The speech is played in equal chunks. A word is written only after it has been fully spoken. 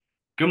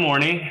Good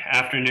morning,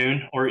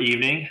 afternoon, or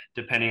evening,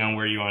 depending on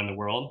where you are in the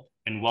world,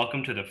 and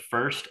welcome to the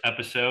first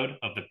episode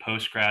of the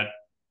Postgrad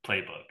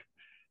Playbook.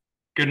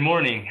 Good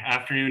morning,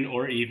 afternoon,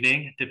 or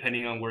evening,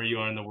 depending on where you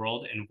are in the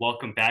world, and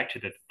welcome back to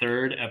the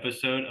third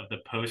episode of the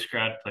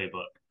Postgrad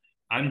Playbook.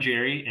 I'm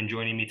Jerry, and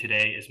joining me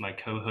today is my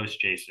co host,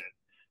 Jason.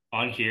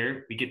 On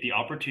here, we get the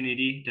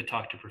opportunity to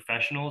talk to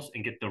professionals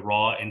and get the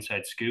raw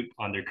inside scoop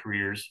on their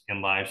careers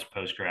and lives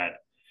post grad.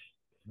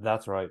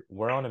 That's right.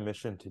 We're on a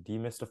mission to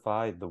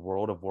demystify the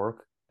world of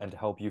work and to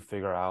help you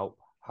figure out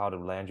how to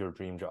land your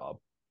dream job.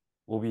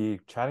 We'll be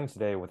chatting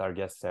today with our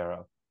guest,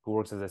 Sarah, who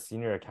works as a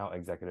senior account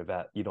executive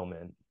at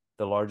Edelman,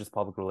 the largest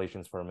public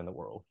relations firm in the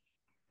world.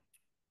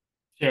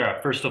 Sarah,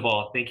 first of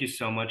all, thank you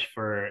so much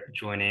for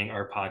joining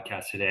our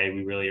podcast today.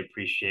 We really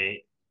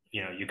appreciate,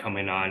 you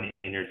coming on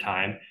in your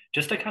time.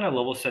 Just to kind of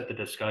level set the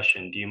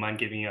discussion, do you mind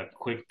giving a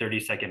quick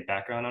 30-second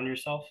background on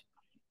yourself?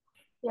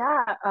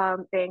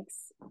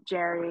 Thanks,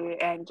 Jerry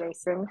and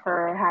Jason,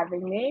 for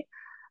having me.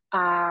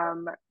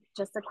 Um,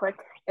 just a quick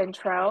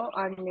intro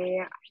on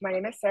me. My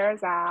name is Sarah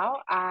Zhao.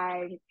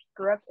 I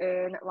grew up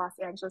in Los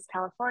Angeles,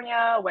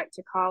 California, went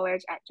to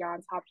college at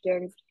Johns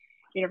Hopkins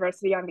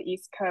University on the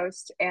East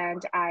Coast,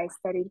 and I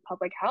studied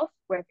public health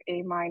with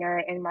a minor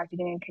in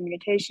marketing and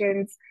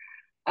communications.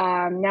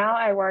 Now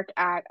I work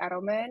at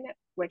Edelman,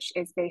 which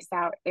is based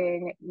out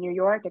in New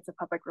York. It's a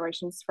public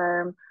relations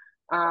firm.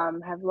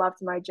 Have loved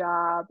my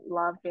job,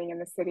 love being in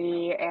the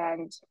city,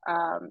 and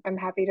I'm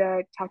happy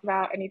to talk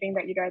about anything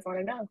that you guys want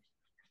to know.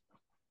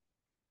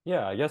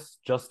 Yeah, I guess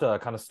just to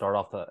kind of start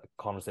off the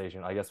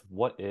conversation, I guess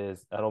what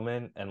is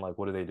Edelman and like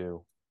what do they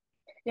do?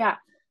 Yeah.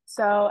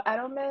 So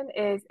Edelman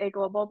is a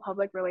global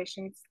public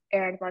relations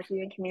and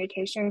marketing and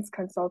communications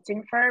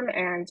consulting firm.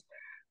 And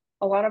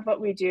a lot of what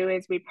we do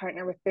is we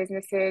partner with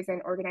businesses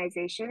and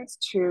organizations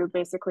to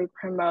basically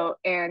promote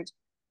and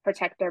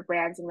protect their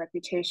brands and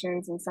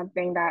reputations. And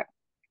something that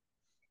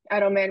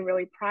Edelman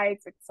really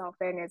prides itself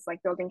in is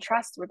like building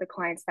trust with the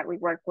clients that we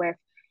work with.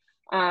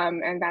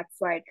 And that's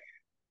like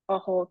a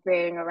whole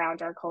thing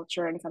around our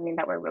culture and something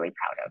that we're really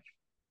proud of.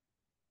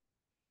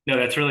 No,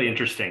 that's really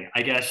interesting.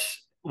 I guess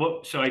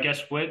what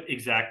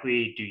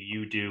exactly do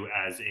you do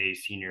as a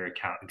senior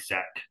account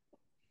exec?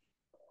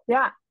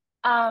 Yeah.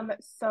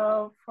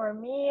 So for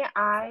me,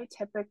 I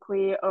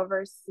typically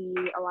oversee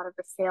a lot of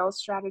the sales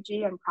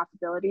strategy and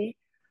profitability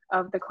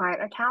of the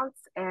client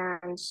accounts.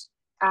 And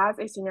as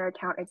a senior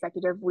account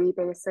executive, we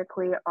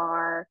basically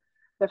are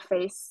the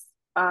face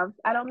of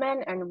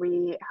Edelman and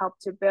we help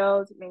to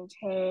build,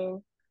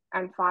 maintain,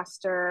 and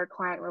foster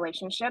client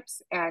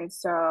relationships. And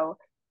so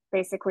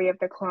basically, if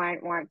the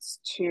client wants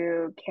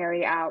to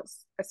carry out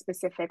a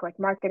specific like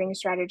marketing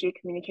strategy,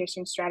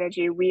 communication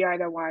strategy, we are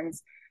the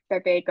ones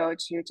that they go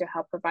to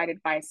help provide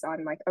advice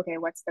on like, okay,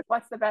 what's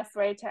the best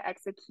way to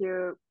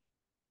execute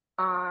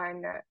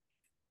on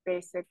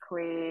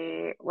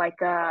basically like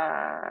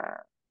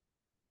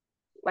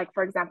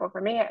for example for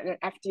me an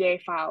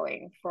FDA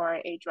filing for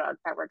a drug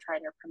that we're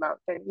trying to promote.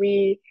 Then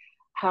we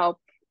help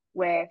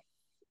with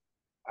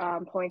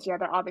pulling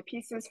together all the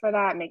pieces for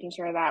that, making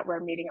sure that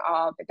we're meeting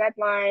all the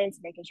deadlines,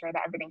 making sure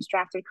that everything's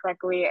drafted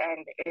correctly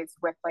and is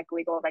with like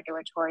legal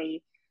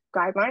regulatory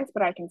guidelines.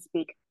 But I can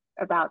speak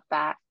about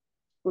that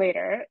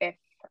later if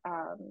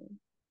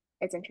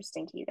it's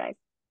interesting to you guys.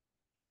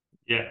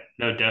 Yeah,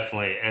 no,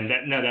 definitely.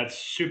 No, that's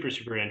super,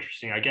 super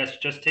interesting. I guess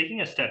just taking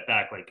a step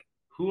back, like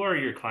who are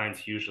your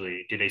clients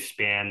usually? Do they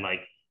span like,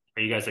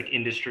 are you guys like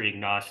industry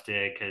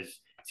agnostic? Because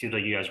it seems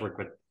like you guys work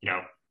with,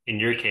 in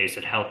your case,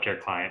 a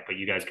healthcare client, but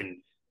you guys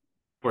can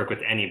work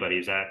with anybody.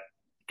 Is that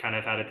kind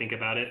of how to think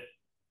about it?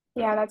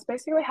 Yeah, that's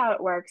basically how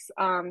it works.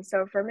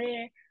 So for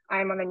me,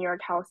 I'm on the New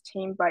York Health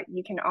team, but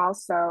you can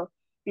also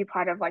be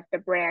part of like the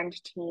brand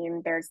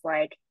team. There's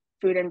like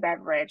food and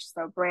beverage.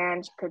 So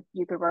brand could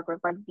you could work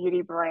with like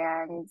beauty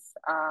brands,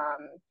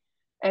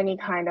 any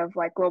kind of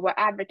like global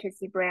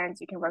advocacy brands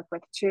you can work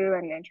with too.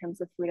 And in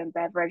terms of food and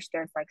beverage,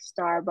 there's like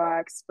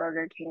Starbucks,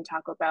 Burger King,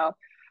 Taco Bell,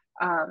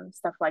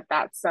 stuff like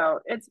that. So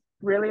it's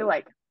really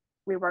like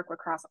we work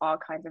across all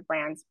kinds of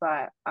brands.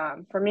 But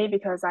for me,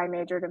 because I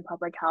majored in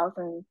public health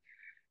and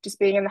just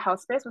being in the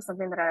health space was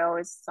something that I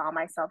always saw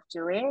myself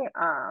doing.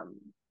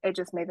 It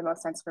just made the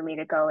most sense for me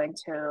to go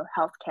into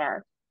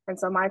healthcare. And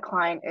so my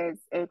client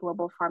is a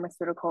global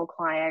pharmaceutical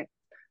client.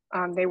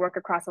 They work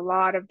across a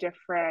lot of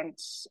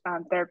different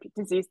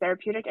disease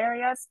therapeutic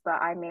areas, but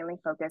I mainly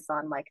focus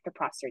on like the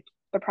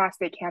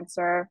prostate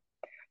cancer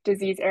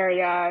disease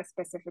area,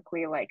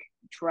 specifically like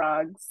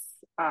drugs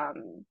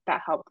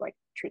that help like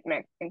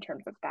treatment in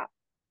terms of that.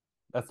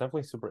 That's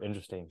definitely super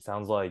interesting.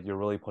 Sounds like you're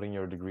really putting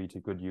your degree to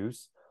good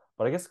use.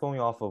 But I guess going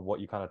off of what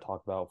you kind of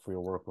talked about for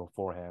your work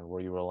beforehand,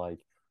 where you were like,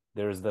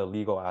 there's the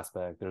legal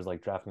aspect, there's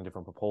like drafting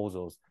different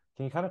proposals.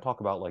 Can you kind of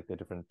talk about like the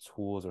different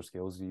tools or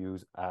skills you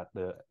use at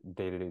the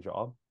day-to-day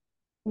job?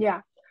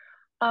 Yeah.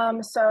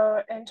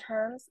 So in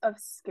terms of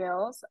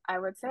skills, I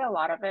would say a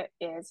lot of it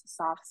is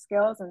soft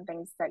skills and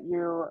things that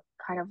you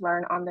kind of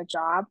learn on the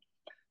job,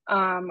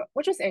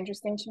 which is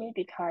interesting to me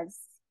because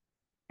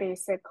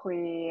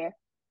basically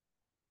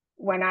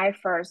when I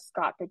first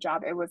got the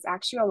job, it was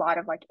actually a lot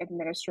of like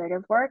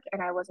administrative work,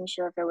 and I wasn't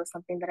sure if it was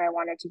something that I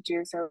wanted to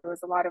do. So it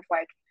was a lot of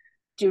like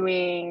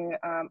doing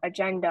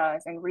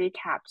agendas and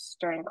recaps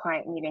during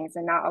client meetings,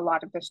 and not a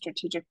lot of the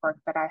strategic work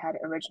that I had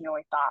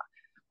originally thought.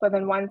 But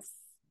then once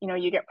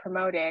you get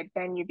promoted,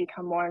 then you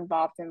become more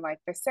involved in like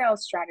the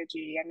sales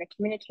strategy and the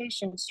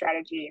communication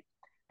strategy,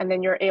 and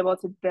then you're able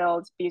to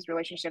build these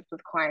relationships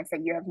with clients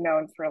that you have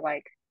known for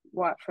like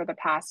what for the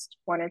past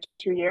 1 or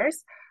 2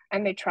 years,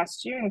 and they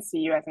trust you and see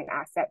you as an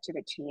asset to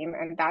the team,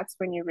 and that's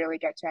when you really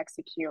get to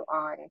execute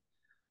on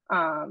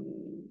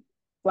um,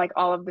 like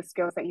all of the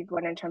skills that you've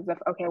learned in terms of,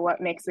 okay,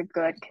 what makes a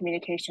good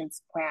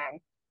communications plan?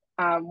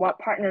 What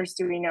partners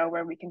do we know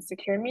where we can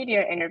secure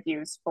media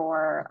interviews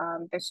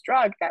for this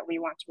drug that we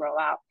want to roll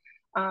out?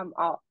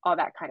 All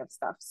that kind of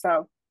stuff.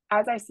 So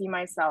as I see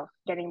myself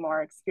getting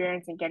more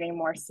experience and getting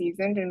more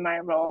seasoned in my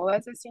role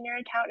as a senior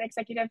account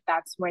executive,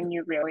 that's when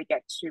you really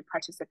get to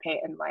participate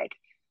in like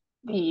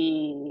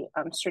the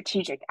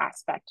strategic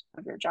aspect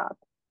of your job,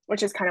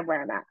 which is kind of where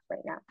I'm at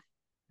right now.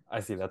 I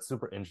see. That's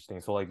super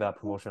interesting. So like that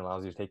promotion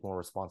allows you to take more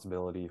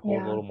responsibility, hold a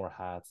Yeah. little more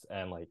hats,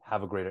 and like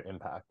have a greater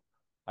impact.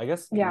 I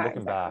guess Yeah,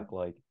 looking exactly. back,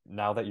 like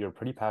now that you're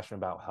pretty passionate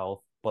about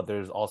health, but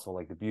there's also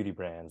like the beauty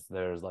brands,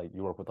 there's like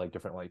you work with like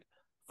different like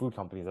food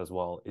companies as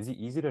well. Is it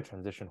easy to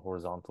transition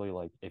horizontally?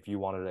 Like if you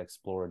wanted to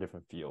explore a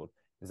different field,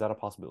 is that a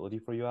possibility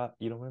for you at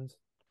Edelman's?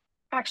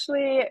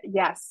 Actually,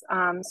 yes.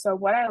 So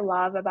what I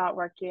love about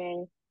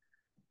working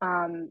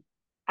um,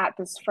 at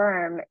this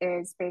firm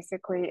is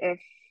basically if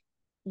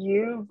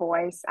you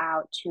voice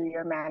out to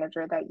your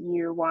manager that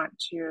you want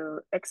to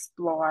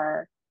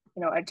explore,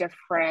 a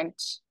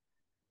different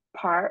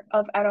part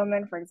of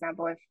Edelman. For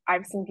example, if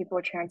I've seen people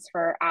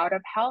transfer out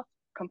of health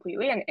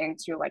completely and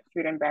into like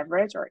food and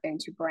beverage or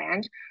into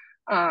brand,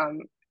 um,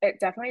 it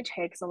definitely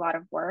takes a lot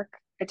of work.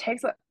 It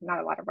takes not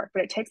a lot of work,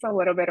 but it takes a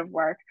little bit of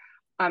work,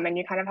 and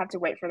you kind of have to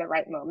wait for the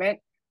right moment.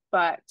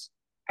 But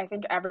I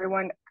think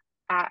everyone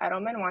at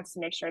Edelman wants to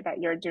make sure that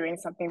you're doing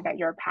something that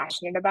you're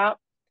passionate about,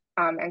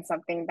 and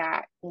something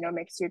that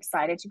makes you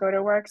excited to go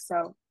to work.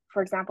 So,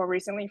 for example,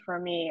 recently for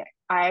me,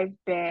 I've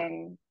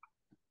been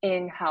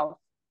in health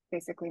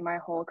basically my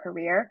whole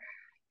career.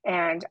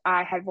 And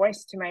I had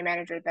voiced to my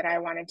manager that I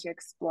wanted to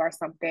explore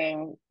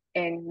something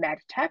in med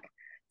tech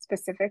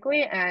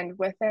specifically. And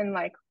within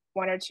like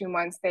 1 or 2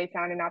 months, they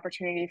found an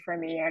opportunity for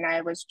me. And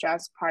I was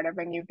just part of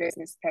a new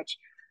business pitch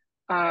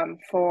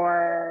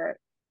for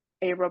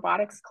a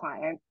robotics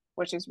client,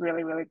 which is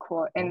really, really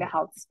cool in the Oh,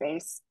 health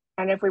space.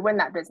 And if we win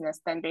that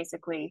business, then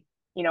basically,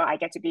 I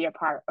get to be a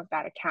part of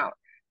that account.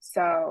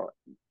 So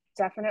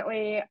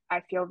definitely,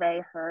 I feel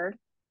very heard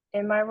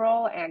in my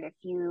role. And if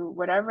you,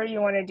 whatever you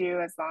want to do,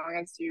 as long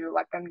as you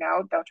let them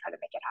know, they'll try to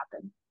make it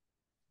happen.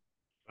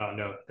 Oh,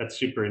 no, that's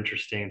super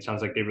interesting. It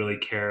sounds like they really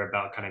care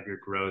about kind of your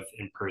growth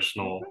and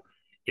personal, Mm-hmm.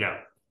 you know,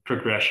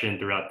 progression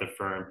throughout the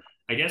firm.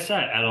 I guess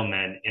at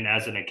Edelman and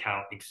as an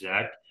account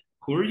exec,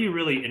 who are you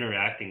really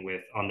interacting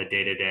with on the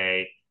day to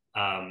day,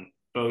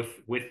 both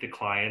with the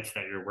clients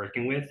that you're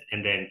working with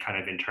and then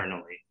kind of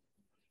internally?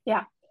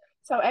 Yeah.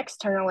 So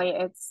externally,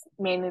 it's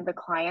mainly the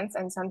clients,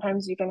 and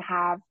sometimes you can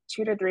have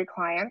 2 to 3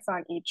 clients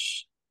on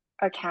each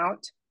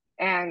account.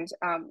 And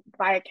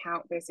by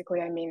account,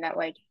 basically, I mean that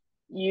like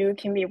you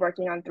can be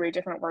working on 3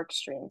 different work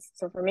streams.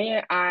 So for me,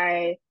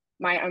 my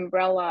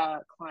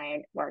umbrella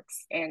client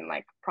works in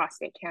like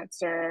prostate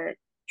cancer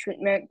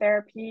treatment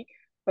therapy,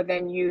 but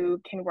then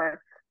you can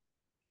work,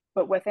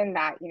 but within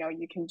that,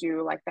 you can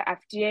do like the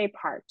FDA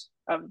part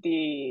of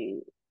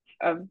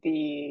of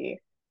the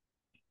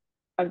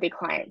the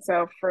client.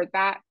 So for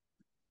that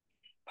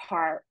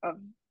part of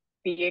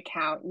the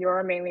account,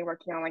 you're mainly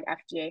working on like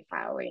FDA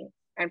filing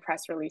and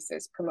press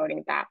releases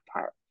promoting that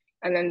part.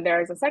 And then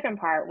there's a second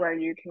part where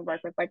you can work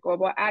with like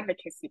global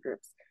advocacy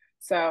groups.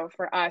 So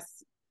for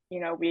us,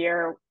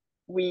 we're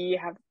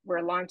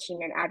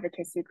launching an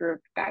advocacy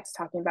group that's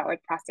talking about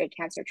like prostate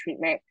cancer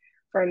treatment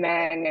for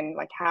men and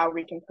like how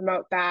we can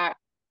promote that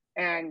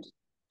and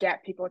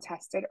get people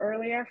tested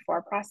earlier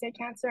for prostate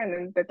cancer. And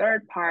then the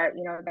third part,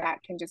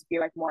 that can just be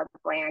like more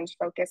brand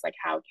focused, like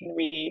how can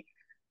we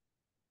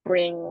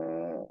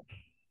bring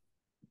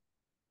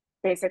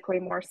basically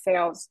more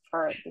sales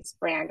for this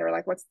brand, or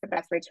like what's the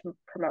best way to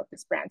promote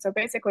this brand. So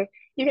basically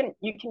you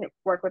can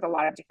work with a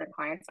lot of different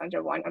clients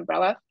under one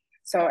umbrella.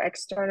 So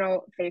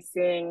external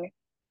facing,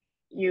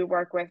 you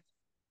work with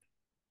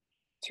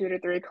 2 to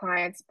 3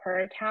 clients per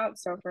account.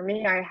 So for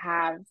me, I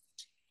have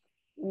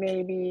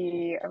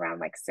maybe around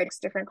like 6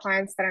 different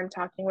clients that I'm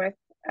talking with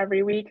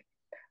every week.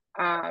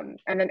 And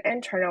then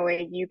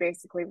internally, you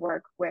basically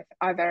work with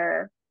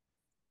other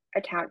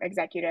account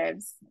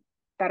executives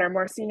that are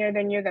more senior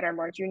than you, that are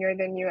more junior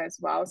than you as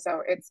well.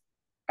 So it's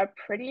a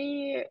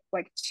pretty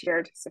like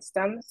tiered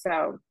system.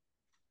 So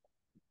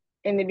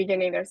in the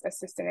beginning, there's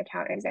assistant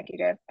account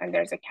executive, and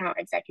there's account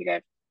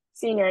executive,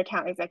 senior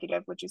account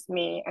executive, which is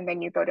me, and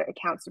then you go to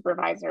account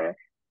supervisor,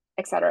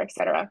 et cetera, et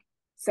cetera.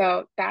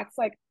 So that's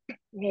like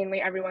mainly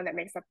everyone that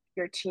makes up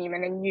your team.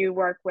 And then you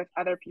work with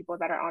other people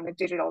that are on the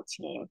digital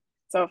team.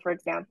 So for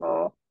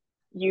example,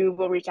 you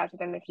will reach out to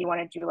them if you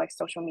want to do like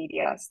social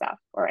media stuff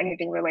or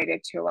anything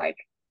related to like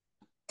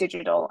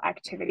digital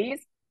activities.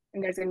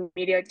 And there's a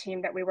media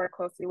team that we work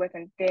closely with,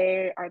 and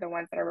they are the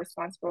ones that are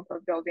responsible for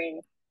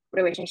building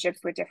relationships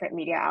with different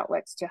media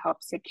outlets to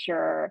help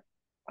secure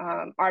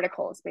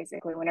articles,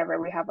 basically, whenever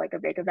we have like a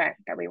big event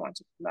that we want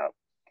to promote.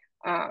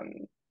 Um,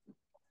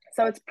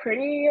 so it's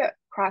pretty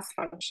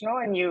cross-functional,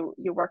 and you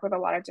work with a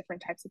lot of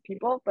different types of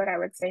people, but I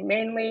would say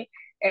mainly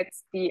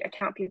it's the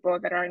account people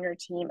that are on your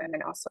team and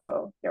then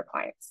also your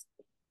clients.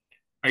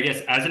 I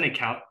guess as an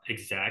account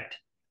exec,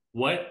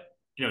 what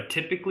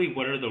typically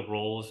what are the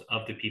roles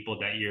of the people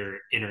that you're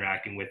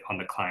interacting with on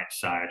the client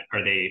side?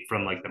 Are they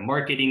from like the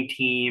marketing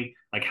team?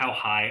 Like how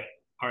high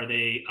are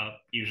they up?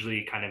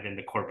 Usually kind of in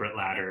the corporate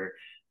ladder,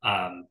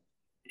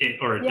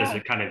 or does Yeah.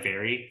 it kind of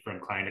vary from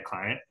client to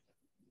client?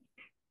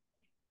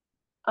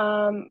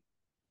 Um,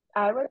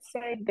 I would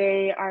say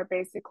they are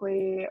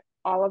basically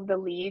all of the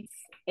leads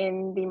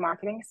in the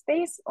marketing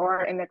space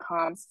or in the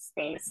comms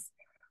space.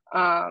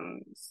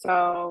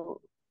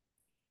 So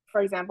for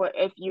example,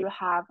 if you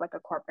have like a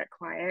corporate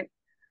client,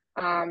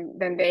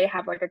 then they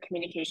have like a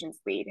communications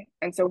lead.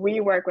 And so we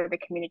work with the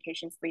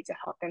communications lead to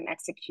help them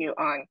execute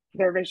on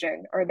their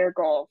vision or their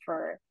goal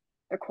for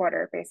the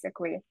quarter,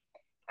 basically.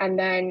 And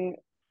then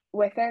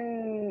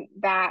within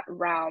that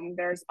realm,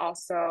 there's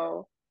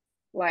also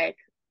like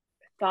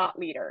thought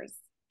leaders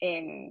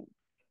in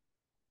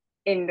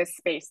in the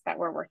space that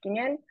we're working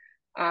in.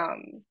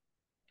 Um,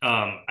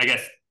 I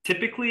guess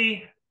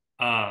typically,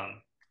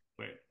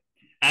 wait,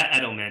 at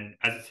Edelman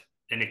as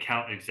an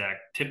account exec,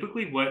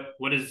 typically what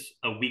does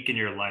a week in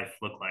your life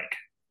look like?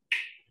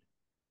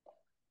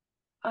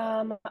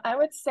 I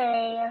would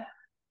say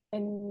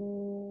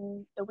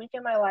in the week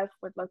in my life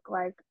would look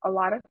like a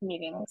lot of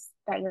meetings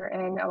that you're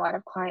in, a lot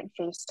of client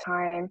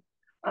FaceTime,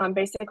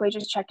 basically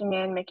just checking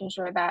in, making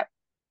sure that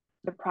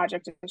the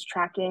project is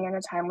tracking in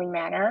a timely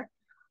manner,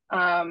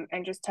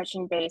 and just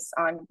touching base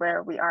on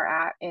where we are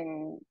at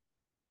in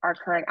our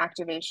current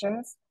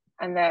activations.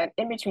 And then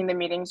in between the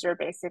meetings, you're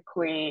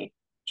basically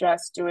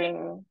just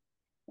doing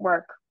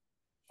work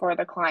for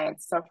the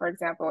clients. So for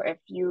example, if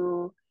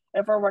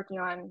we're working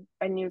on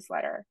a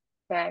newsletter,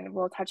 then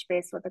we'll touch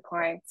base with the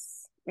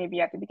clients maybe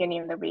at the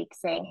beginning of the week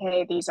saying,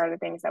 hey, these are the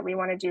things that we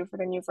want to do for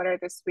the newsletter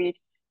this week.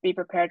 Be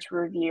prepared to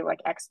review like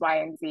X, Y,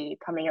 and Z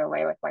coming your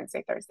way like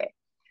Wednesday, Thursday.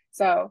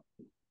 So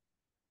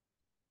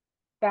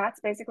that's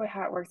basically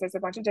how it works. There's a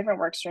bunch of different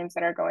work streams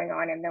that are going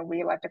on, and then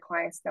we let the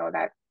clients know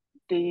that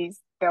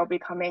they'll be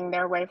coming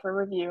their way for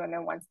review. And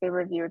then once they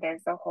review,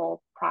 there's the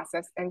whole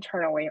process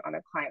internally on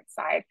the client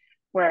side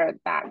where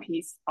that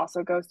piece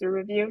also goes through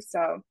review.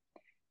 So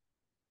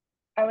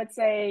I would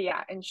say,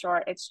 yeah, in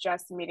short, it's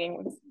just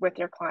meeting with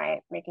your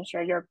client, making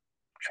sure you're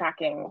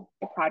tracking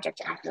the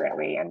project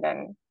accurately, and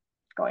then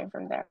going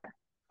from there.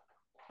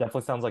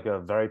 Definitely sounds like a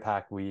very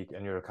packed week,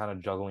 and you're kind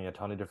of juggling a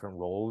ton of different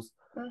roles.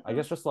 I Mm-hmm.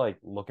 guess just like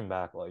looking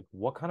back, like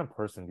what kind of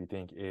person do you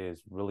think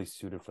is really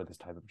suited for this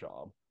type of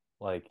job?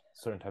 Like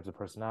certain types of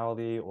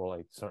personality or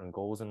like certain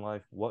goals in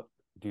life? What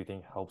do you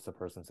think helps a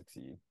person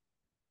succeed?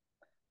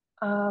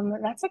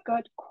 That's a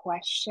good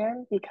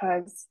question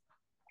because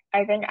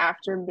I think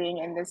after being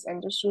in this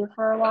industry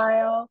for a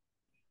while,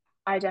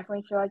 I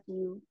definitely feel like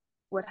you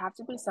would have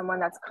to be someone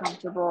that's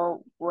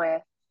comfortable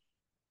with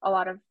a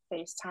lot of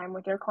FaceTime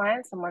with your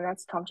clients, someone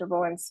that's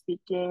comfortable in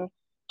speaking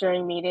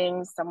during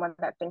meetings, someone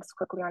that thinks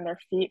quickly on their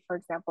feet. For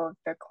example, if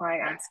the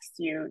client asks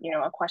you,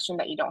 a question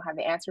that you don't have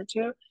the answer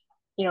to,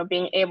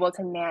 being able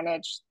to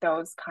manage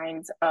those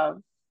kinds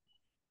of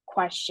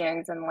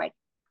questions and like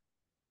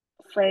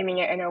framing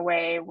it in a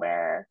way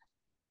where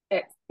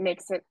it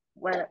makes it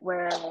where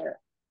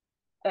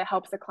it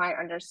helps the client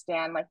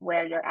understand like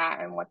where you're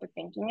at and what the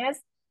thinking is.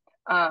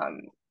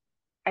 Um,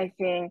 I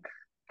think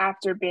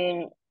after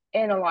being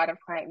in a lot of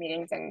client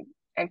meetings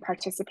and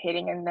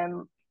participating in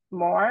them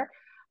more,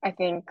 I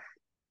think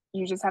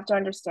you just have to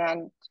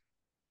understand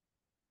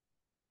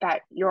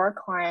that your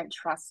client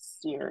trusts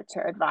you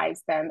to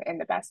advise them in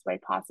the best way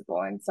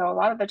possible. And so a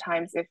lot of the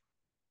times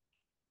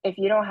if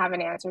you don't have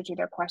an answer to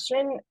their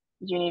question,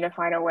 you need to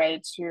find a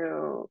way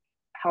to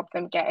help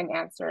them get an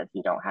answer if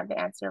you don't have the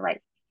answer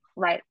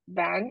right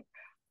then.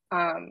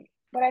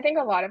 But I think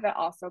a lot of it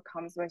also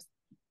comes with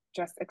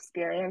just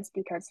experience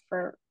because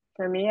for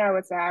me, I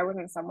would say I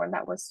wasn't someone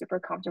that was super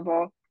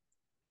comfortable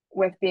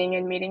with being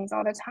in meetings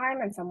all the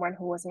time and someone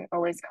who wasn't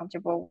always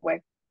comfortable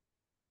with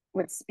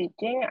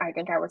speaking. I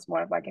think I was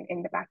more of like an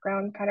in the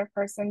background kind of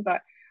person.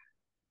 But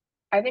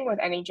I think with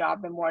any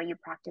job, the more you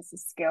practice a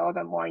skill,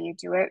 the more you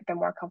do it, the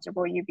more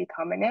comfortable you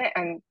become in it.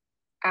 And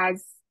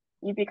as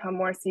you become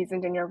more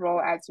seasoned in your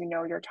role, as you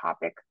know your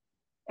topic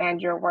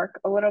and your work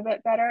a little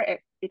bit better,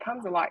 it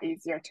becomes a lot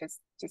easier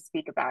to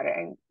speak about it.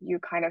 And you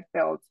kind of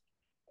build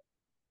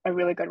a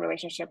really good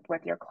relationship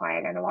with your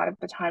client. And a lot of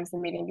the times the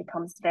meeting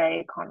becomes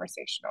very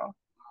conversational.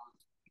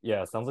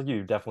 Yeah, it sounds like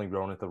you've definitely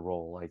grown with the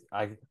role. Like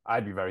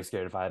I'd be very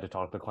scared if I had to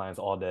talk to clients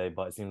all day,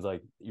 but it seems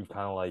like you've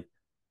kind of like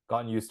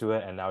gotten used to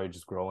it and now you're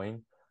just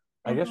growing.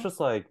 I guess just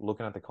like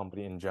looking at the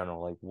company in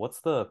general, like what's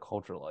the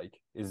culture like?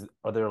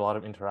 Are there a lot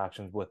of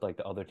interactions with like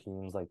the other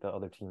teams, like the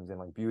other teams in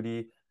like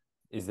beauty?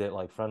 Is it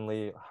like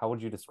friendly? How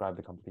would you describe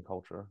the company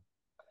culture?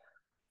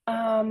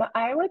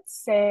 I would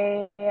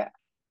say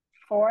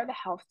for the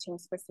health team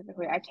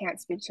specifically, I can't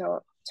speak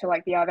to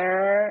like the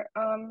other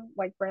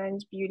like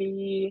brand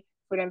beauty,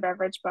 food and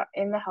beverage, but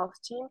in the health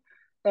team,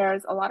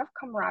 there's a lot of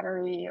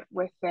camaraderie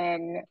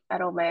within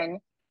Edelman.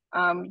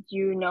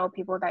 You know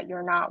people that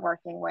you're not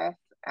working with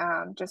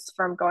just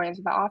from going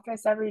into the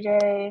office every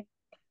day.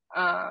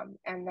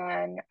 And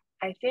then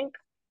I think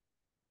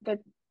the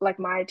like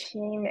my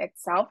team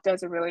itself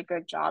does a really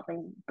good job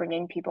in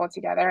bringing people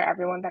together.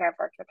 Everyone that I've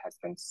worked with has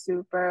been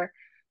super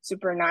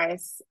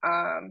nice,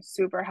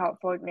 super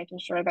helpful, making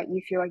sure that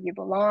you feel like you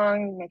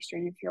belong, make sure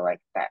you feel like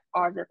that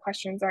all of your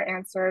questions are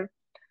answered.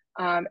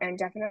 And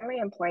definitely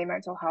employee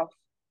mental health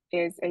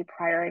is a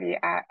priority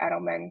at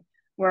Edelman.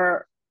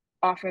 We're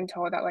often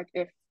told that like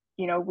if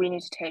we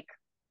need to take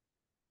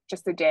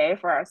just a day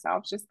for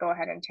ourselves, just go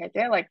ahead and take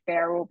it. Like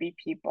there will be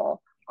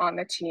people on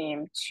the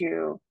team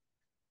to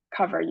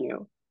cover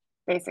you,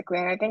 basically.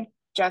 And I think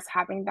just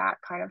having that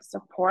kind of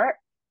support,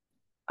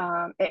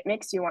 it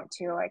makes you want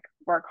to like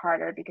work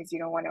harder because you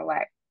don't want to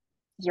let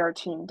your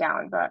team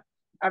down. But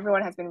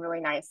everyone has been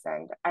really nice,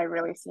 and I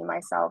really see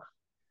myself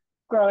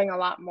growing a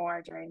lot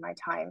more during my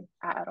time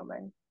at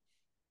Edelman.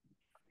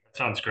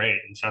 Sounds great.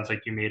 And sounds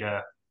like you made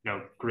a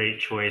great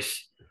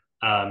choice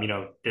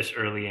this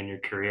early in your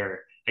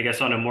career. I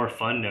guess on a more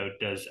fun note,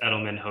 does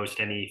Edelman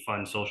host any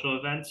fun social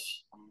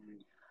events?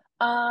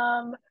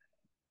 Um,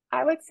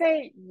 I would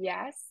say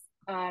yes.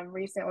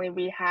 Recently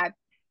we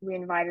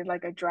invited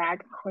like a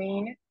drag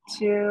queen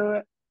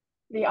to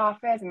the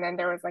office, and then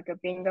there was like a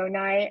bingo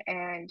night,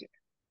 and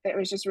it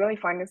was just really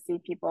fun to see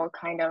people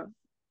kind of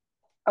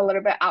a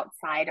little bit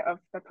outside of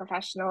the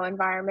professional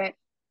environment.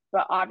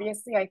 But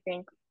obviously, I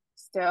think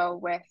still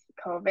with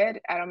COVID,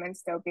 Edelman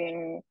still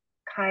being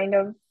kind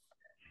of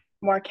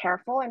more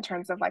careful in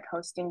terms of like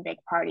hosting big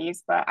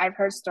parties. But I've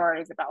heard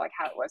stories about like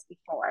how it was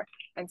before.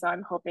 And so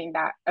I'm hoping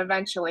that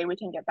eventually we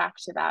can get back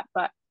to that.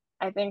 But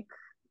I think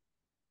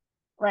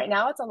right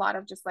now it's a lot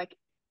of just like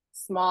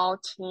small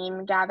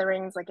team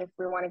gatherings. Like if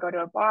we want to go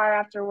to a bar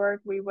after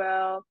work, we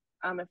will.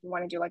 If we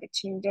want to do like a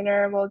team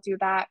dinner, we'll do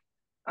that.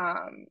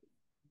 Um,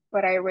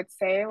 but I would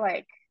say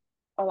like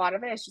a lot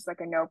of it is just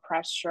like a no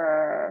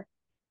pressure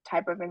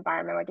type of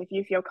environment. Like if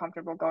you feel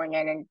comfortable going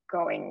in and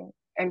going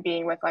and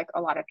being with like a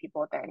lot of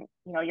people, then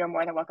you're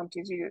more than welcome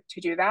to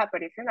do that.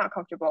 But if you're not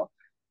comfortable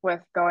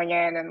with going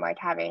in and like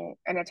having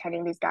and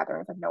attending these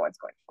gatherings, like no one's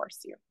going to force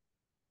you.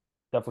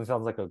 Definitely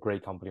sounds like a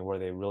great company where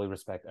they really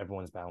respect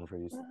everyone's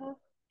boundaries. Mm-hmm.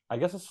 I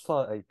guess it's just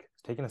like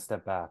taking a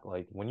step back.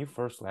 Like when you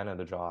first landed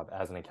the job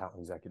as an account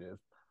executive,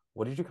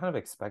 what did you kind of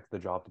expect the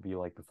job to be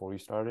like before you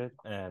started?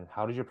 And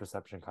how did your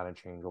perception kind of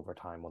change over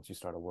time once you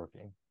started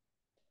working?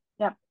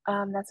 Yep,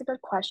 that's a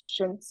good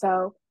question.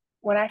 So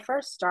when I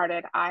first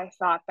started, I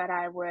thought that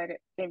I would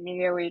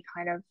immediately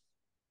kind of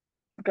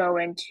go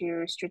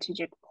into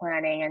strategic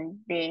planning and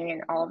being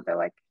in all of the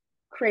like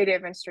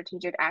creative and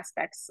strategic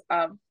aspects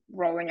of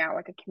rolling out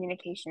like a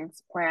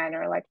communications plan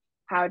or like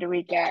how do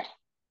we get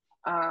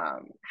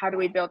how do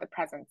we build a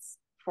presence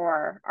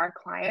for our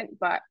client.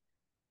 But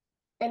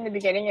in the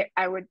beginning,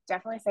 I would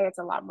definitely say it's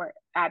a lot more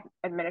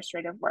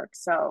administrative work.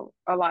 So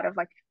a lot of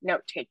like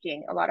note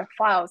taking, a lot of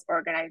files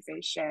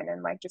organization,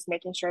 and like just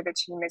making sure the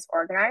team is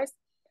organized.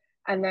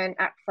 And then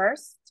at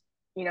first,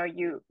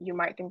 you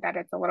might think that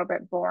it's a little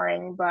bit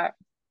boring, but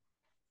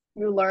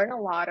you learn a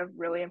lot of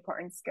really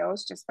important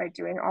skills just by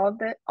doing all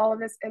of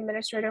this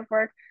administrative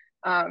work,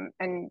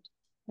 and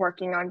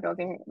working on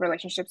building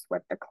relationships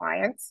with the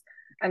clients.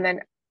 And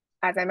then,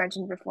 as I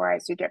mentioned before,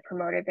 as you get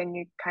promoted, then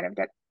you kind of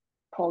get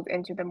pulled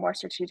into the more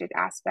strategic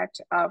aspect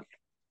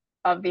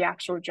of the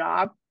actual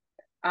job.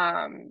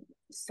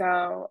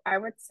 So I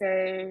would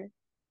say,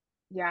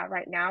 yeah,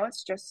 right now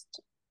it's just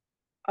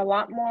a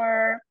lot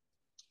more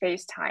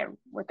face time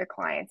with the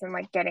clients and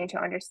like getting to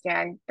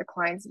understand the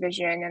client's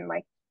vision and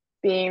like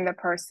being the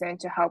person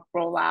to help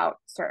roll out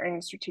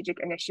certain strategic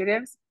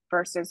initiatives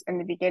versus in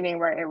the beginning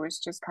where it was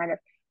just kind of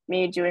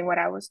me doing what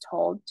I was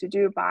told to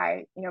do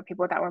by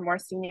people that were more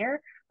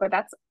senior. But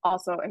that's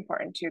also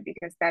important too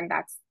because then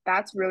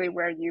that's really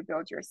where you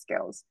build your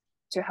skills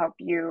to help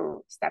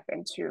you step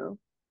into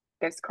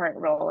this current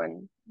role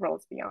and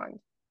roles beyond.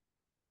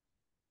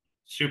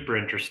 Super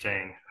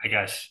interesting, I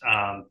guess.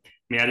 I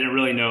mean, I didn't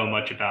really know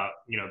much about,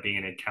 being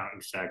an account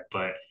exec,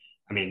 but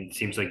I mean, it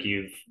seems like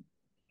you've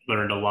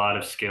learned a lot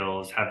of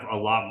skills, have a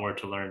lot more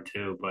to learn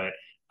too, but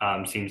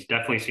seems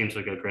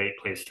like a great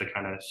place to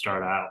kind of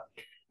start out.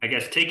 I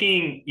guess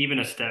taking even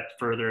a step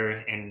further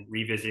and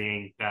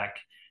revisiting back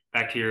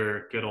to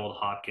your good old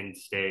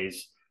Hopkins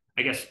days.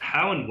 I guess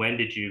how and when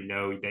did you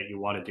know that you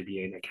wanted to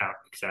be an account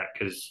exec?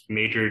 Because you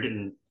majored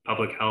in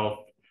public health.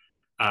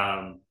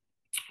 Um,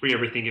 were you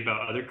ever thinking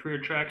about other career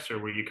tracks, or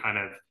were you kind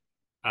of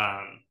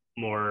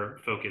more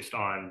focused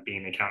on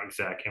being an account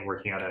exec and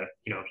working at a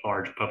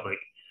large public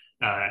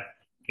uh,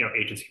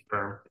 agency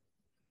firm?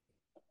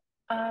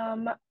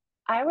 Um,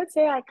 I would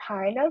say I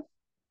kind of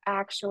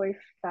actually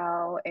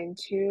fell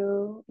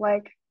into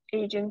like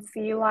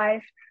agency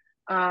life.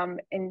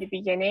 In the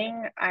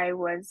beginning, I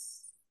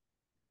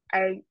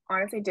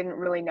honestly didn't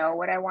really know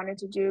what I wanted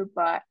to do,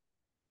 but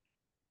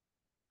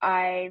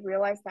I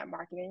realized that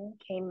marketing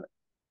came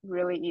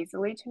really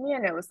easily to me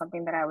and it was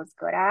something that I was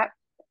good at.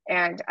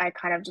 And I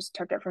kind of just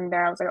took it from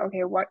there. I was like,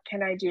 okay, what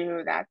can I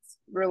do that's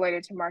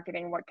related to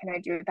marketing? What can I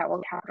do that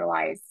will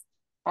capitalize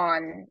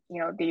on,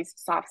 these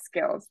soft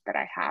skills that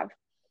I have?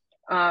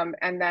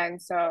 And then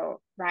so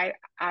right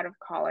out of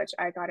college,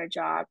 I got a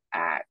job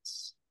at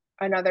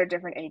another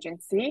different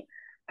agency.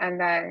 And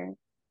then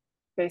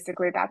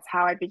basically that's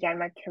how I began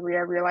my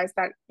career. Realized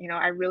that,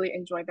 I really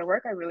enjoyed the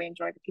work. I really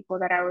enjoyed the people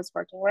that I was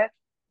working with.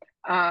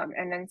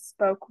 And then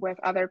spoke with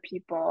other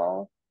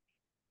people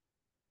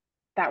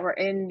that were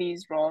in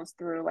these roles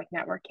through like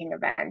networking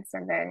events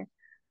and then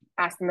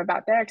asked them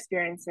about their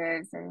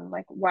experiences and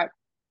like what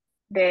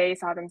they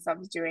saw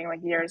themselves doing like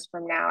years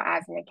from now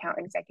as an account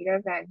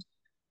executive and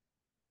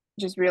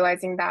just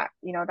realizing that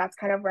that's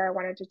kind of where I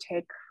wanted to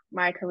take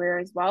my career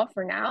as well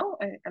for now.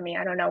 And I mean,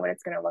 I don't know what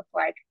it's going to look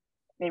like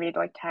maybe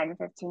like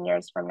 10-15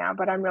 years from now,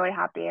 but I'm really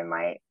happy in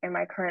my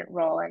current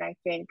role. And I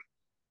think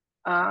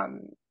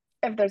um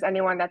if there's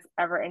anyone that's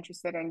ever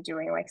interested in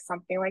doing like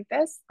something like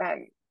this,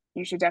 then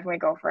you should definitely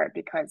go for it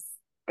because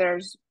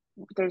there's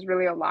there's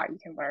really a lot you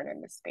can learn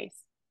in this space.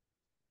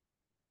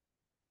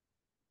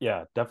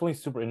 Yeah, definitely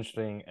super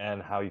interesting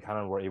and how you kind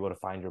of were able to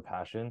find your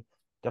passion.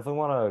 Definitely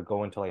want to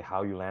go into like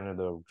how you landed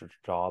the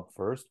job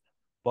first.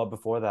 But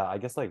before that, I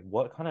guess like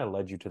what kind of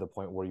led you to the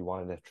point where you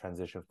wanted to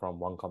transition from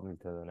one company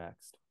to the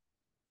next?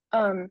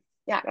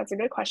 Yeah, that's a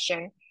good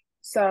question.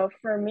 So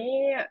for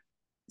me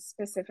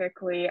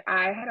specifically,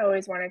 I had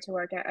always wanted to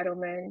work at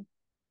Edelman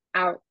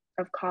out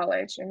of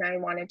college and I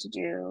wanted to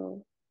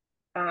do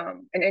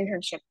an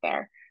internship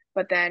there.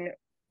 But then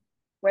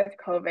with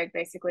COVID,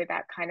 basically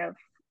that kind of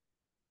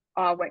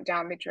all went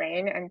down the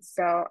drain. And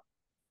so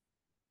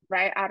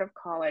right out of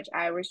college,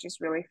 I was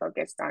just really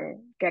focused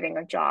on getting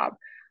a job.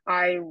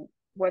 I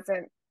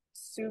wasn't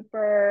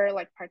super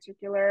like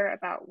particular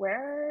about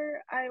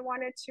where I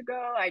wanted to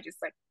go. I just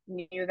like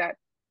knew that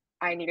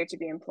I needed to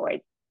be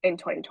employed in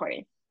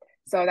 2020.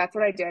 So that's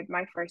what I did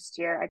my first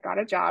year. I got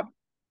a job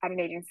at an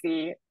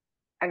agency,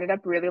 ended up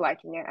really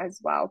liking it as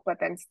well, but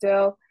then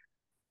still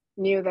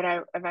knew that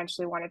I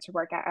eventually wanted to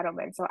work at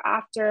Edelman. So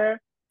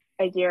after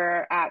a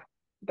year at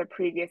the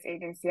previous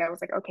agency, I was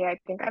like, okay, I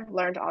think I've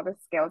learned all the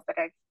skills that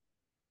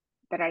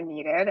I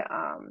needed,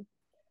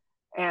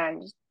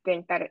 and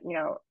think that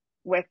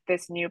with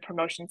this new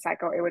promotion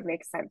cycle, it would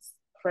make sense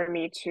for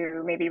me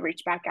to maybe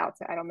reach back out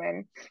to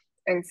Edelman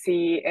and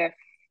see if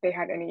they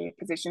had any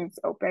positions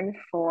open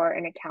for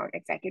an account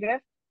executive.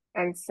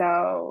 And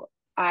so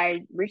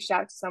I reached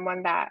out to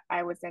someone that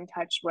I was in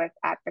touch with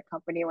at the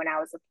company when I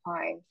was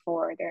applying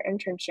for their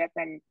internship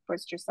and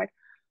was just like,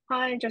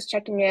 hi, just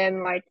checking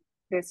in. Like,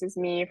 this is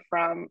me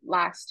from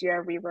last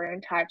year. We were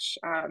in touch.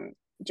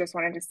 Just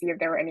wanted to see if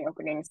there were any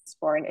openings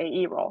for an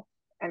AE role.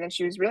 And then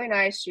she was really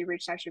nice. She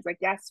reached out. She was like,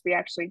 yes, we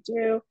actually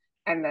do.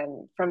 And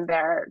then from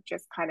there,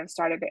 just kind of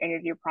started the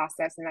interview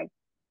process. And I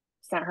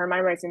sent her my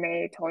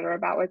resume, told her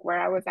about like where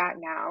I was at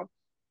now.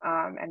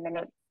 And then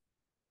it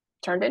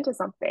turned into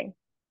something.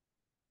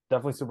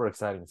 Definitely super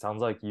exciting.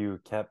 Sounds like you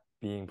kept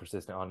being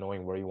persistent on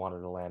knowing where you wanted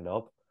to land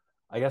up.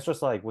 I guess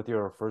just like with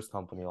your first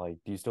company, like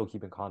do you still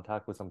keep in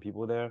contact with some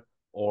people there,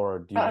 or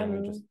do you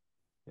mainly just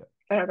Um,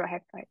 yeah? oh, go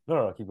ahead. Go ahead.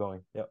 No, keep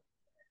going. Yep.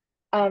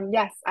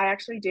 Yes, I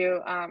actually do.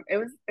 It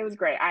was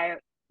great. I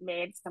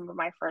made some of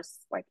my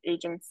first like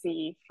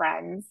agency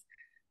friends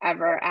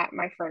ever at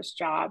my first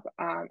job,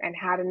 and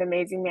had an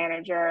amazing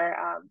manager.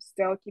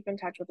 Still keep in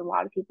touch with a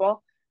lot of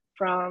people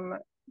from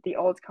the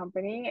old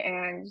company,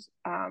 and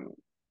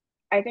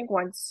I think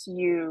once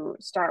you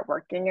start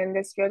working in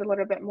this field a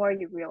little bit more,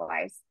 you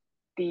realize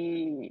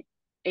the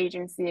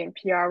agency and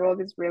PR world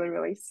is really,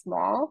 really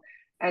small.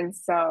 And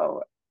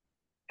so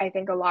I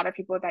think a lot of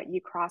people that you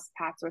cross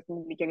paths with in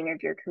the beginning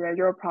of your career,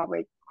 you'll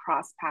probably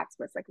cross paths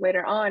with like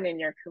later on in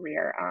your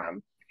career.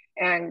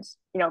 And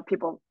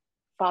people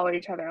follow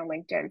each other on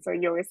LinkedIn, so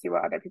you always see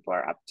what other people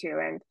are up to,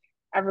 and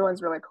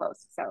everyone's really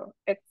close. So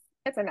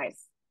it's a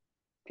nice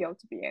field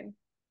to be in.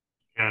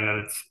 Yeah,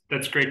 no,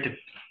 that's great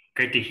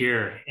to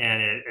hear,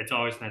 and it's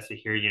always nice to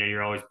hear.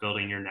 You're always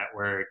building your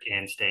network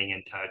and staying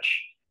in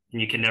touch,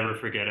 and you can never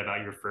forget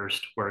about your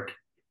first work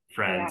Yeah.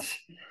 friends.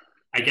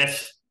 I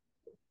guess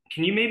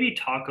can you maybe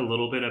talk a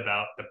little bit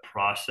about the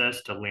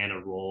process to land a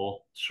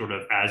role, sort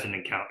of as an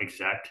account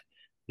exec?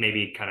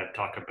 Maybe kind of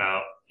talk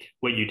about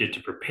what you did to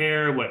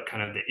prepare, what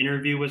kind of the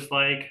interview was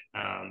like,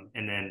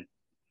 and then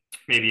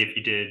maybe if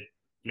you did,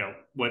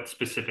 what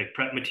specific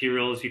prep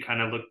materials you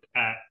kind of looked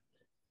at.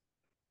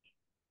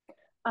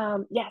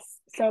 Yes.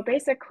 So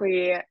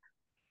basically,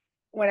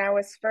 when I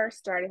was first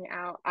starting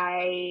out,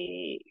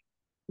 I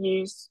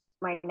used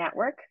my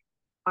network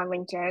on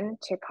LinkedIn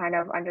to kind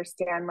of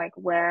understand like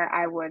where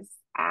I was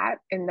at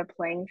in the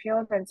playing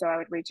field. And so I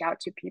would reach out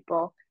to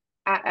people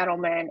at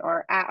Edelman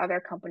or at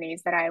other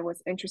companies that I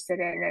was interested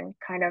in and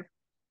kind of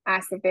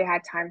asked if they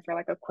had time for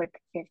like a quick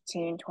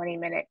 15-20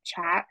 minute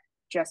chat,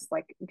 just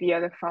like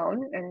via the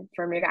phone, and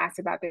for me to ask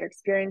about their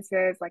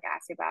experiences, like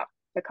ask about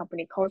the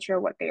company culture,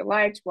 what they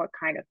liked, what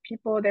kind of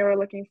people they were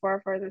looking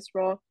for this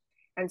role.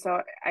 And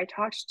so I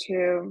talked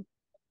to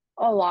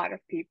a lot of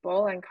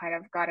people and kind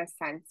of got a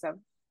sense of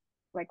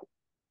like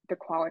the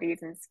qualities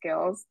and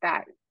skills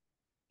that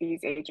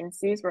these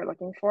agencies were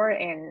looking for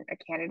in a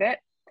candidate.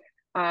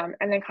 And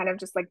then kind of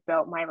just like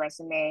built my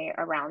resume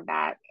around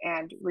that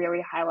and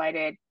really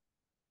highlighted,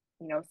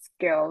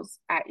 skills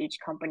at each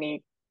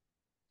company,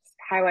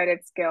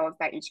 highlighted skills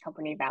that each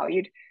company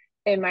valued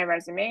in my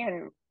resume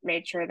and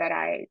made sure that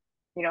I,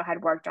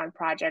 had worked on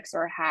projects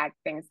or had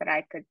things that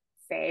I could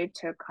say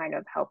to kind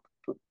of help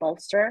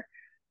bolster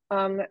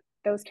um,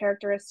 those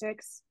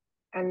characteristics.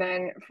 And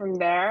then from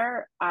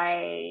there,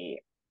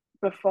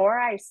 before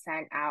I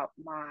sent out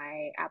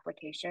my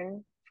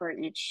application for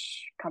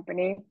each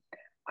company,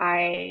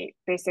 I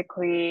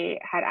basically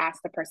had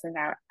asked the person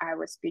that I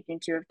was speaking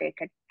to if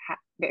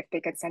they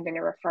could send in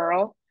a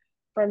referral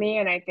for me.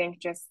 And I think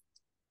just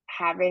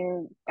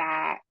having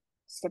that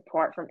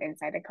support from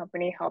inside the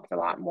company helps a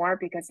lot more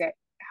because it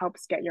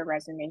helps get your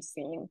resume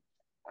seen.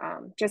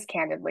 Just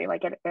candidly,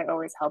 like it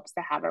always helps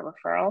to have a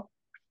referral.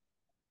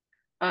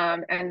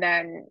 And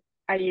then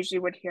I usually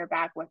would hear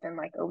back within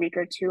like a week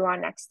or two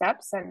on next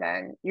steps. And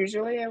then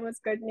usually it was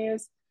good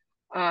news.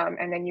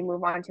 And then you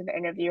move on to the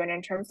interview. And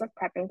in terms of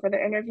prepping for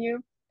the interview,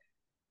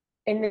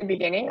 in the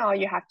beginning, all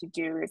you have to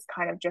do is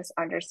kind of just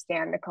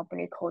understand the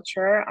company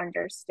culture,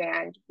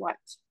 understand what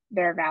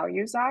their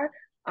values are.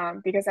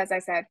 Because as I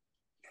said,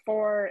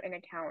 for an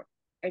account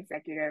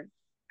executive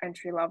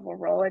entry level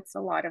role, it's a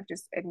lot of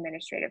just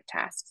administrative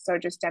tasks. So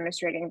just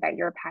demonstrating that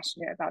you're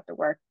passionate about the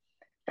work,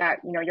 that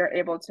you're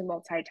able to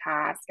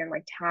multitask and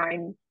like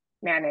time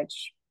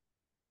manage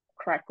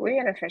correctly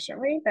and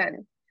efficiently,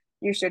 then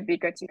you should be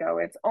good to go.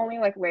 It's only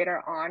like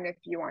later on if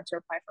you want to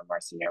apply for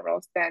more senior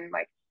roles, then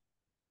like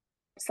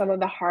some of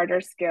the harder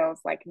skills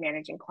like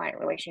managing client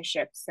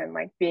relationships and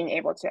like being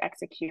able to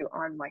execute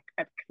on like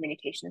a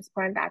communications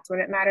plan, that's when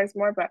it matters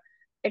more. But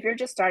if you're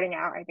just starting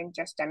out, I think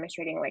just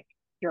demonstrating like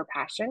your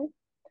passion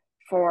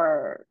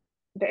for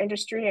the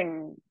industry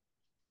and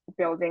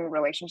building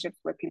relationships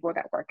with people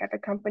that work at the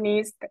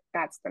companies,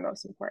 that's the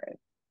most important.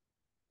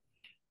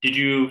 Did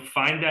you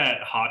find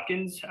that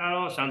Hopkins at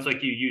all? Sounds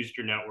like you used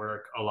your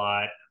network a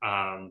lot,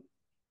 and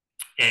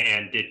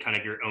did kind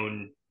of your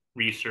own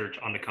research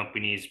on the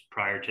companies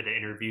prior to the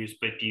interviews.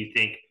 But do you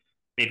think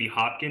maybe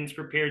Hopkins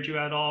prepared you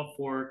at all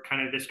for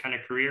kind of this kind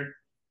of career?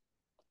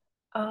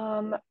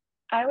 Um,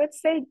 I would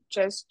say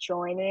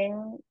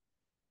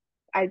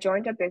I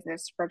joined a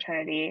business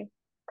fraternity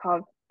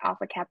called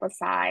Alpha Kappa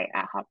Psi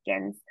at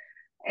Hopkins,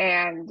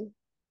 and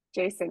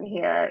Jason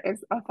here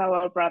is a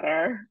fellow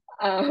brother.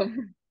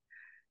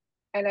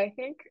 And I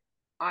think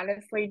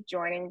honestly,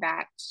 joining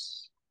that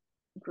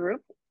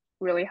group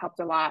really helped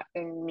a lot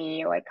in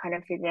me, like kind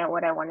of figuring out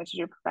what I wanted to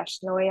do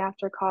professionally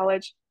after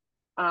college.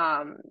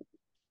 Um,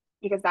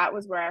 because that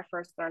was where I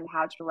first learned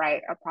how to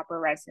write a proper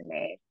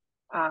resume,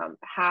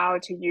 how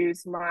to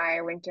use my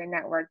LinkedIn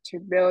network to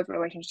build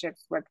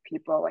relationships with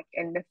people like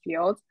in the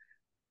field.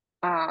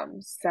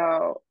 And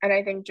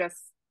I think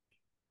just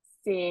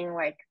seeing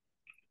like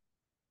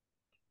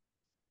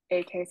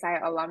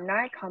AKSI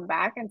alumni come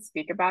back and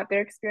speak about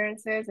their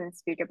experiences and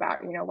speak about,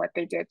 what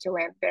they did to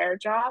land their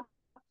job,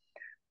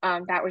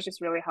 that was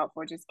just really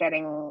helpful, just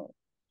getting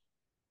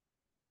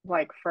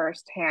like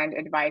firsthand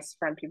advice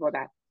from people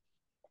that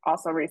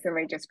also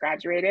recently just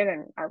graduated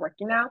and are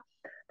working now.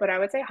 But I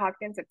would say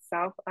Hopkins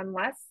itself,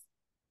 unless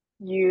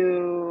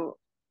you,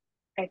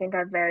 I think,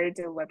 are very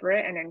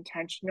deliberate and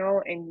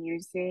intentional in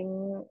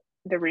using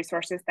the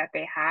resources that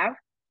they have,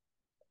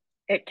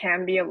 it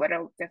can be a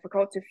little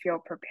difficult to feel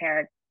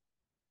prepared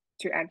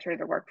to enter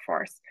the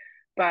workforce.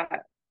 But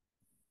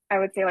I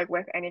would say like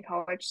with any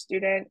college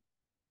student,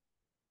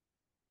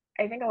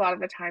 I think a lot of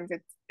the times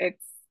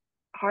it's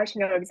hard to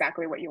know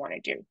exactly what you want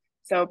to do.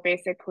 So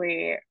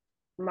basically,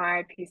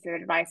 my piece of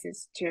advice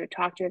is to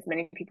talk to as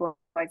many people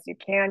as you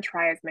can,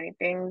 try as many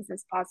things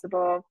as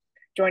possible,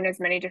 join as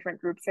many different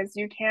groups as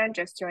you can,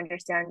 just to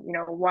understand,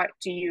 what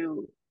do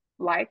you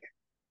like,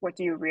 what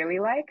do you really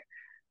like.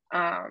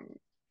 Um,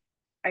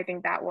 I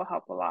think that will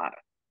help a lot.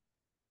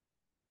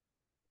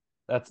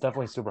 That's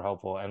definitely super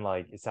helpful. And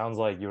like it sounds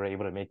like you were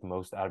able to make the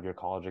most out of your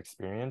college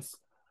experience.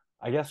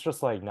 I guess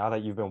just like now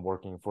that you've been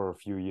working for a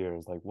few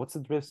years, like what's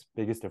the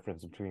biggest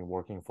difference between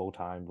working full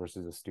time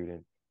versus a student?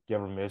 Do you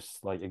ever miss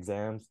like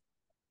exams?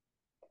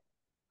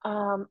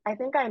 I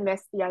think I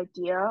miss the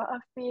idea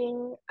of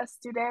being a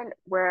student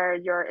where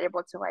you're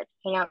able to like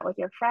hang out with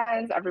your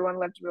friends. Everyone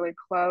lived really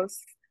close.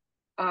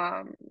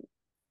 Um,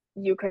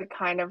 you could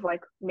kind of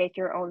like make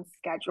your own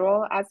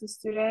schedule as a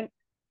student.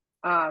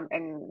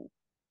 And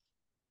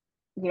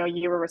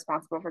you were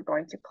responsible for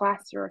going to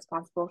class, you're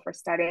responsible for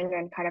studying,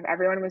 and kind of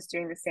everyone was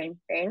doing the same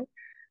thing,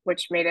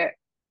 which made it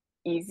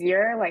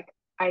easier. Like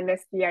I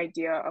miss the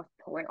idea of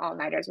pulling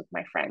all-nighters with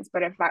my friends,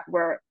 but if that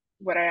were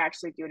would I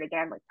actually do it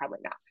again? Like probably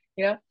not,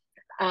 you know?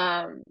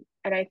 Um,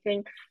 and I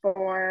think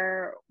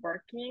for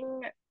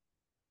working,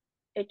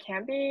 it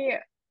can be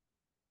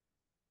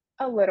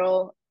a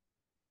little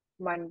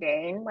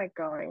mundane, like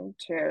going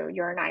to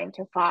your 9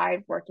 to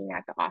 5, working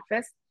at the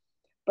office.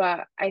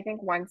 But I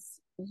think once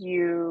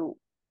you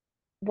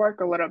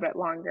work a little bit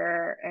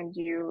longer and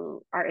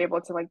you are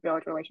able to like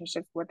build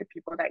relationships with the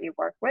people that you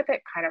work with,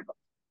 it kind of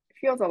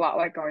feels a lot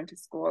like going to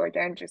school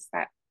again, just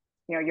that,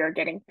 you're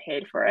getting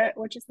paid for it,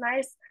 which is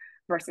nice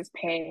versus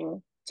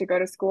paying to go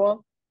to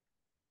school.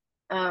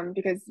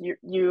 Because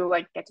you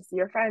like get to see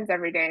your friends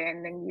every day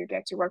and then you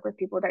get to work with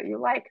people that you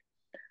like.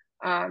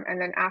 And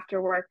then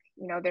after work,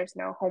 there's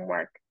no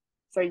homework.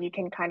 So you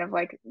can kind of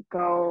like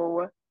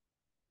go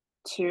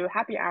to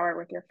happy hour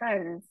with your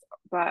friends.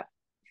 But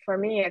for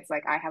me, it's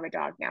like I have a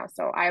dog now.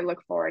 So I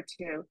look forward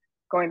to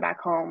going back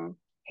home,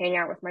 hanging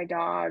out with my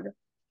dog,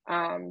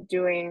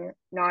 doing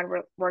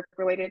non-work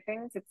related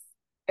things.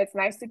 It's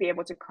nice to be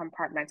able to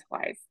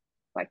compartmentalize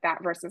like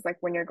that versus like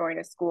when you're going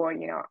to school,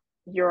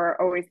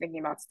 you're always thinking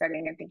about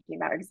studying and thinking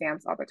about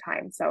exams all the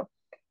time. So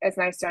it's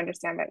nice to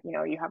understand that,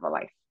 you have a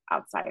life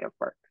outside of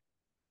work.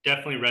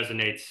 Definitely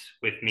resonates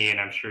with me, and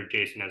I'm sure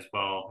Jason as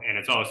well. And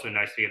it's also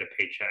nice to get a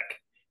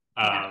paycheck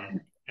Yeah.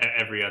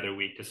 every other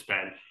week to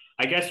spend.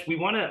 I guess we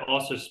want to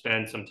also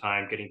spend some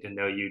time getting to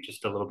know you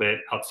just a little bit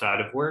outside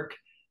of work.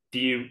 Do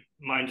you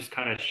mind just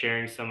kind of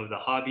sharing some of the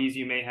hobbies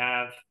you may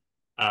have,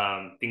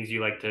 things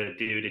you like to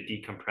do to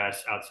decompress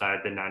outside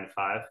the 9 to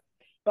 5?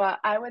 But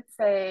I would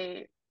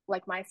say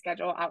like my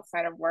schedule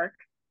outside of work,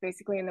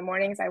 basically in the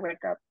mornings, I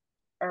wake up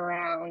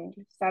around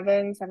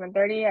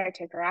 7:30. I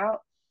take her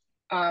out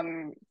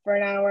for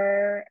an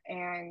hour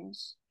and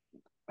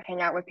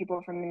hang out with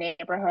people from the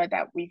neighborhood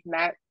that we've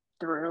met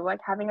through like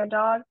having a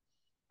dog.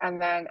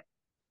 And then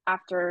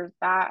after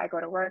that, I go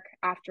to work.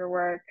 After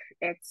work,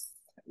 it's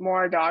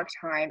more dog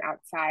time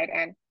outside.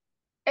 And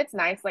it's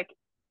nice. Like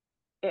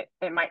it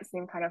might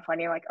seem kind of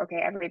funny, like, okay,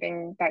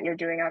 everything that you're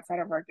doing outside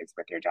of work is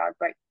with your dog.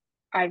 But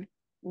I've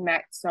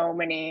met so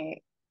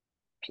many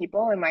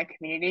people in my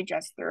community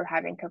just through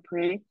having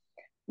Capri,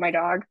 my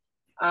dog.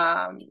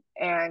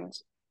 And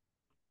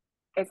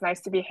it's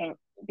nice to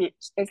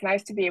it's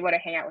nice to be able to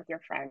hang out with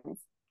your friends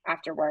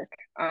after work.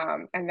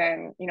 And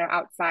then,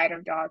 outside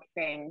of dog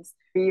things,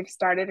 we've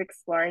started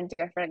exploring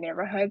different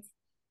neighborhoods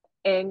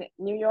in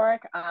New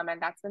York.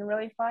 And that's been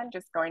really fun,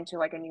 just going to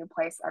like a new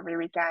place every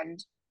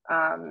weekend,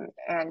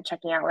 and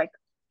checking out like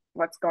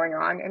what's going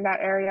on in that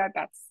area.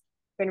 That's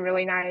been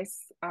really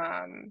nice.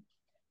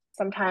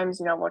 Sometimes,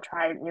 we'll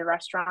try new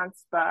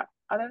restaurants, but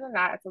other than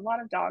that, it's a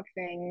lot of dog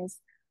things,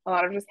 a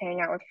lot of just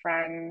hanging out with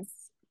friends,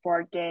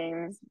 board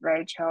games,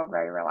 very chill,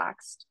 very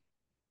relaxed.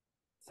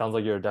 Sounds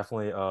like you're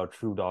definitely a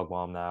true dog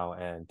mom now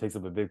and takes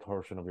up a big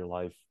portion of your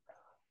life.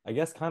 I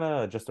guess kind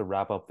of just to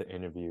wrap up the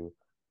interview,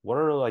 what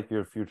are like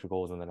your future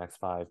goals in the next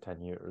 5,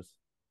 10 years?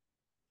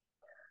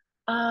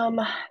 Um,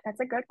 that's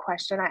a good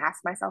question. I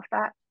ask myself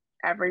that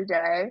every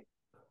day.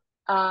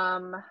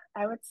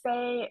 I would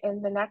say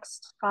in the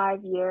next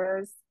 5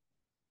 years,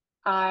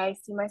 I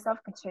see myself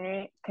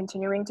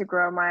continuing to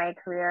grow my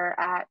career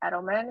at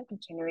Edelman,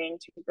 continuing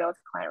to build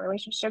client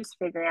relationships,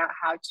 figuring out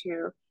how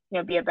to,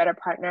 be a better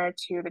partner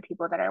to the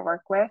people that I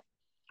work with.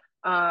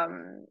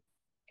 Um,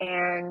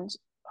 and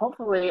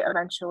hopefully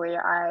eventually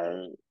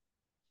I,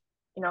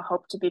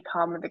 hope to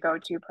become the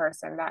go-to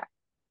person that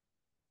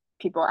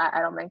people at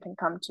Edelman can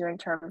come to in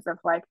terms of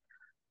like,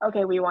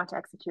 okay, we want to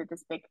execute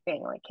this big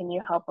thing. Like, can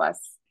you help us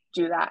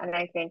do that? And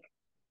I think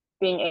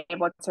being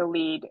able to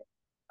lead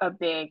a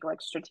big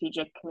like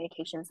strategic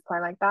communications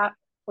plan like that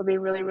would be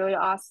really, really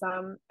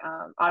awesome.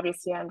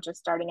 Obviously, I'm just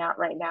starting out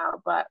right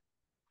now, but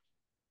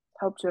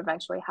hope to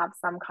eventually have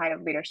some kind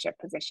of leadership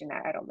position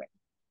at Edelman.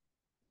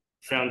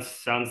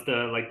 Sounds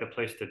the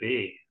place to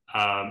be.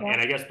 Yeah.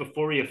 And I guess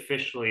before we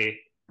officially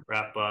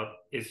wrap up,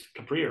 is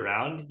Capri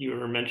around? You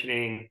were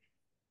mentioning,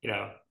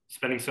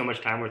 spending so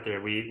much time with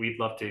her. We'd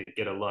love to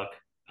get a look.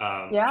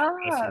 Us and Yeah,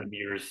 the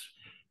viewers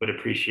would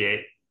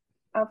appreciate.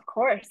 of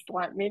course.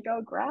 Let me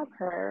go grab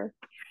her.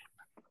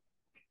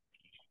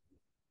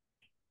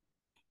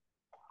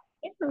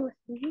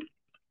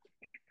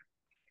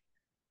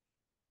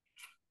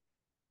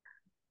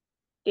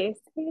 This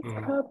is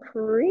Oh,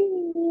 Capri.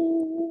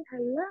 she's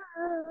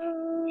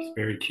Hello.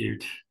 very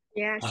cute.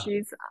 Yeah, Uh,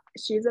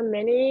 she's a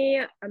mini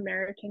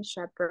American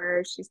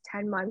Shepherd. She's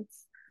 10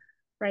 months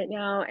right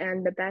now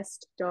and the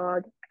best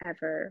dog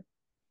ever.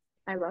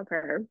 I love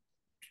her.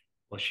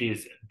 well,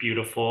 she's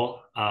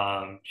beautiful.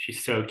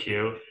 She's so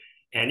cute.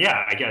 And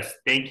yeah, I guess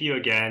thank you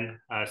again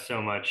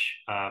so much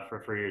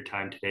for your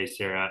time today,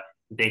 Sarah.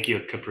 Thank you,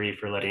 Capri,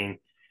 for letting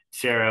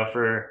Sarah,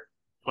 for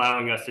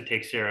allowing us to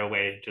take Sarah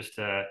away just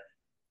to,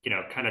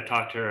 kind of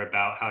talk to her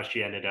about how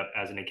she ended up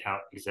as an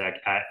account exec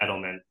at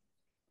Edelman.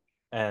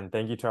 And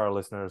thank you to our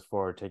listeners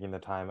for taking the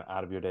time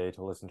out of your day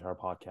to listen to our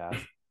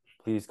podcast.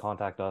 Please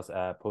contact us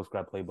at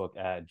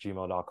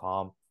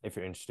postgradplaybook@gmail.com if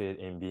you're interested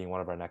in being one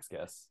of our next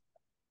guests.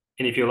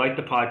 And if you like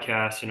the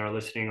podcast and are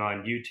listening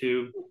on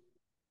YouTube,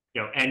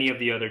 any of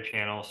the other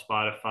channels,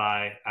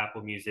 Spotify,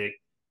 Apple Music,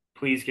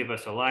 please give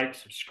us a like,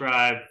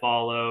 subscribe,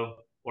 follow.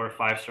 or a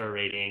 5-star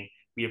rating.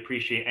 We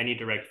appreciate any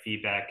direct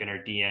feedback in our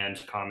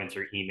DMs, comments,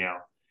 or email.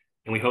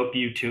 And we hope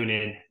you tune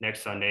in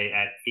next Sunday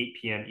at 8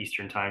 p.m.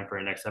 Eastern Time for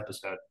our next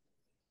episode.